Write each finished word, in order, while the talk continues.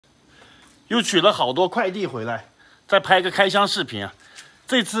又取了好多快递回来，再拍个开箱视频啊。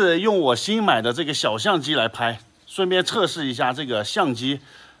这次用我新买的这个小相机来拍，顺便测试一下这个相机，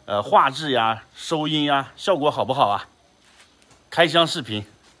画质呀、收音呀，效果好不好啊？开箱视频，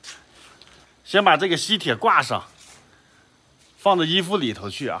先把这个吸铁挂上，放到衣服里头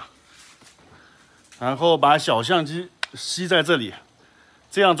去啊，然后把小相机吸在这里，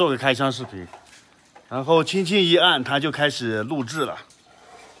这样做个开箱视频，然后轻轻一按，它就开始录制了。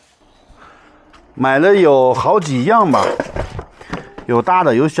买了有好几样吧，有大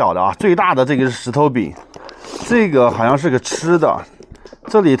的有小的啊。最大的这个是石头饼，这个好像是个吃的，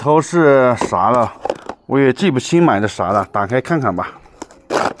这里头是啥了？我也记不清买的啥了，打开看看吧。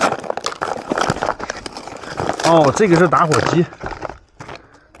哦，这个是打火机，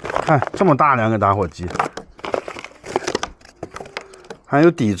看这么大两个打火机，还有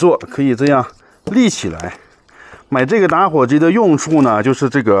底座可以这样立起来。买这个打火机的用处呢，就是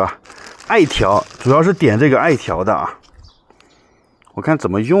这个艾条，主要是点这个艾条的啊。我看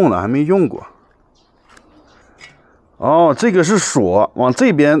怎么用了，还没用过。哦，这个是锁，往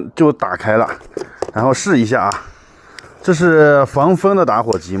这边就打开了，然后试一下啊。这是防风的打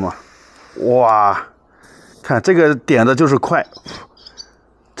火机嘛？哇，看这个点的就是快。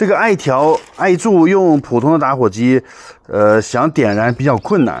这个艾条、艾柱用普通的打火机，想点燃比较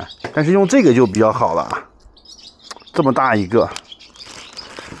困难，但是用这个就比较好了啊。这么大一个。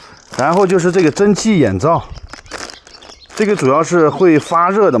然后就是这个蒸汽眼罩，这个主要是会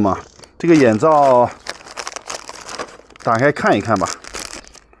发热的嘛。这个眼罩打开看一看吧，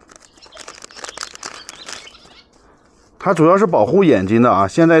它主要是保护眼睛的啊。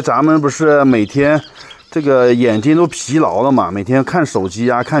现在咱们不是每天这个眼睛都疲劳了嘛，每天看手机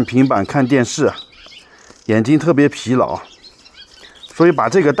啊、看平板、看电视，眼睛特别疲劳，所以把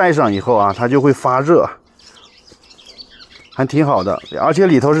这个戴上以后啊，它就会发热。还挺好的，而且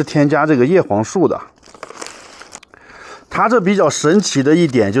里头是添加这个叶黄素的。它这比较神奇的一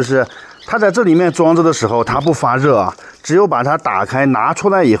点就是，它在这里面装着的时候它不发热啊，只有把它打开拿出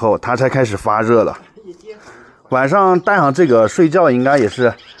来以后，它才开始发热了。晚上戴上这个睡觉应该也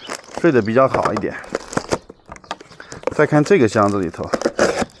是睡得比较好一点。再看这个箱子里头，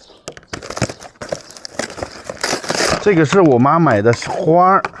这个是我妈买的花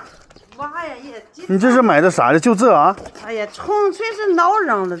儿。你这是买的啥的？就这啊？哎呀，纯粹是闹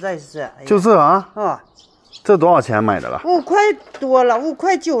扔了，这是。哎、就这啊？哦，这多少钱买的了？5块多了，5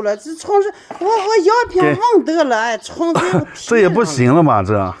块9了。这纯粹，我要瓶忘得了，哎，纯粹这也不行了吧？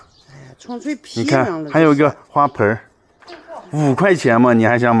这。哎呀，纯粹批你看，还有一个花盆，5块钱嘛，你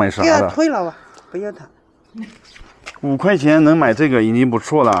还想买啥的？给他退了吧，不要它。5块钱能买这个已经不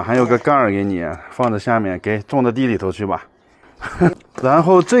错了，还有个盖儿给你放在下面，给种到地里头去吧。然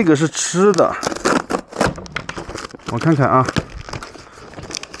后这个是吃的。我看看啊，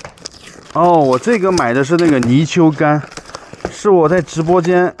哦，我这个买的是那个泥鳅干，是我在直播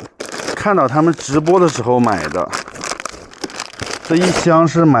间看到他们直播的时候买的。这一箱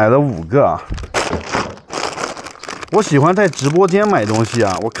是买了5个啊。我喜欢在直播间买东西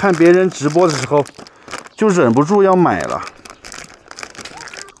啊，我看别人直播的时候就忍不住要买了。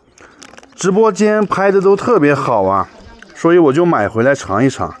直播间拍的都特别好啊，所以我就买回来尝一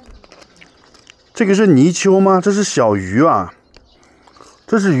尝。这个是泥鳅吗？这是小鱼啊，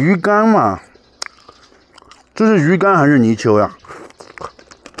这是鱼干吗？这是鱼干还是泥鳅呀？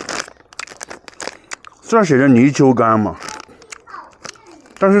这写着泥鳅干嘛？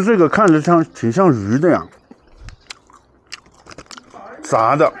但是这个看着挺像鱼的呀。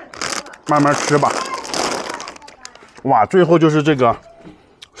炸的，慢慢吃吧。哇，最后就是这个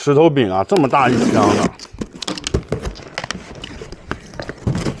石头饼啊，这么大一箱的。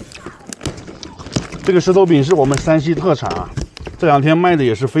这个石头饼是我们山西特产啊，这2天卖的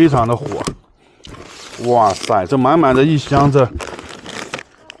也是非常的火。哇塞，这满满的一箱子，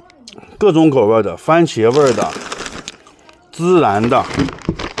各种口味的，番茄味的、孜然的、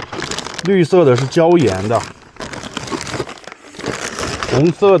绿色的是椒盐的、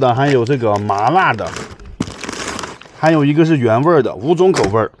红色的还有这个麻辣的，还有一个是原味的，5种口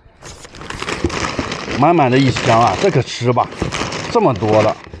味，满满的一箱啊，这可吃吧，这么多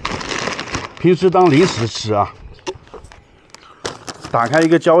了。平时当零食吃啊。打开一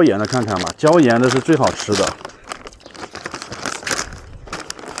个椒盐的看看吧，椒盐的是最好吃的。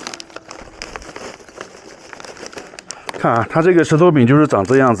看啊，它这个石头饼就是长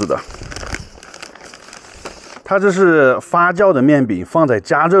这样子的。它这是发酵的面饼，放在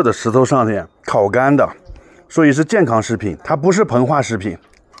加热的石头上面烤干的，所以是健康食品，它不是膨化食品。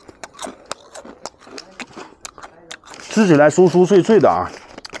吃起来酥酥脆脆的啊。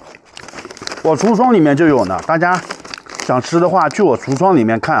我橱窗里面就有呢，大家想吃的话去我橱窗里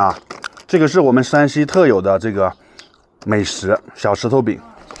面看啊，这个是我们山西特有的这个美食小石头饼。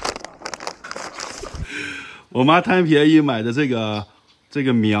我妈贪便宜买的这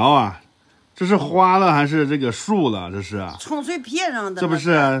个苗啊，这是花了还是这个树了？这是啊，冲水片上的。这不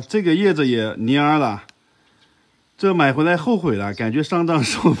是这个叶子也蔫了，这买回来后悔了，感觉上当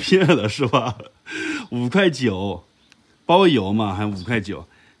受骗了是吧？5块9，包邮嘛，还5块9，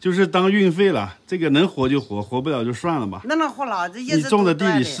就是当运费了。这个能活就活，活不了就算了吧。那活了，这叶子你种在地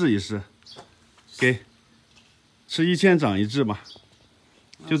里试一试，给吃1000长1智吧，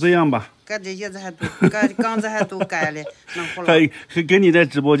就这样吧。干这叶子还都刚子还都干了，能活了。还跟你在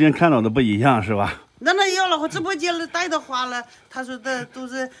直播间看到的不一样是吧？那要了，我直播间里带的花了，他说的都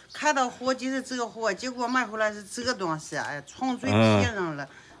是看到货就是这个货，结果买回来是这个东西，哎，冲水骗上了，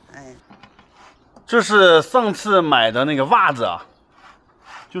哎。这是上次买的那个袜子啊，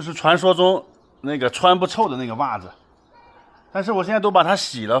就是传说中那个穿不臭的那个袜子，但是我现在都把它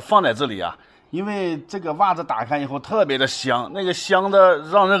洗了，放在这里啊。因为这个袜子打开以后特别的香，那个香的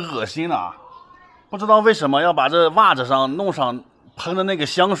让人恶心了啊！不知道为什么要把这袜子上弄上喷的那个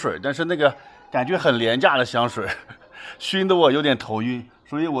香水，但是那个感觉很廉价的香水，熏得我有点头晕，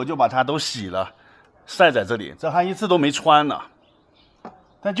所以我就把它都洗了，晒在这里。这还一次都没穿呢，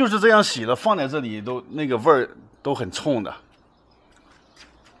但就是这样洗了，放在这里都那个味儿都很冲的，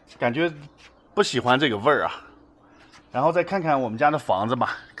感觉不喜欢这个味儿啊。然后再看看我们家的房子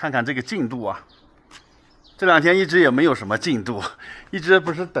吧，看看这个进度啊。这2天一直也没有什么进度，一直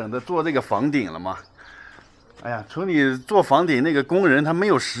不是等着做这个房顶了吗？哎呀，处理做房顶那个工人他没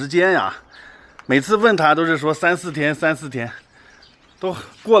有时间呀，每次问他都是说3、4天，3、4天，都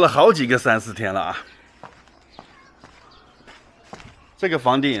过了好几个3、4天了啊。这个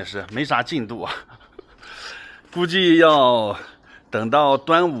房顶也是没啥进度啊，估计要等到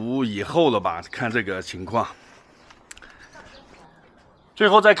端午以后了吧，看这个情况。最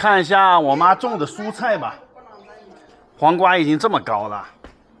后再看一下我妈种的蔬菜吧，黄瓜已经这么高了，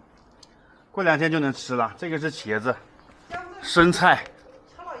过2天就能吃了。这个是茄子、生菜，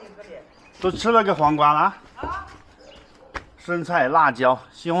都吃了个黄瓜了。生菜、辣椒、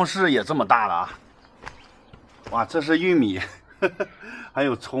西红柿也这么大了啊！哇，这是玉米，还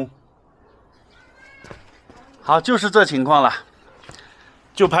有葱。好，就是这情况了，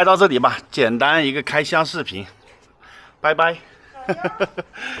就拍到这里吧，简单一个开箱视频，拜拜。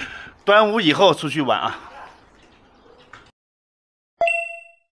端午以后出去玩啊。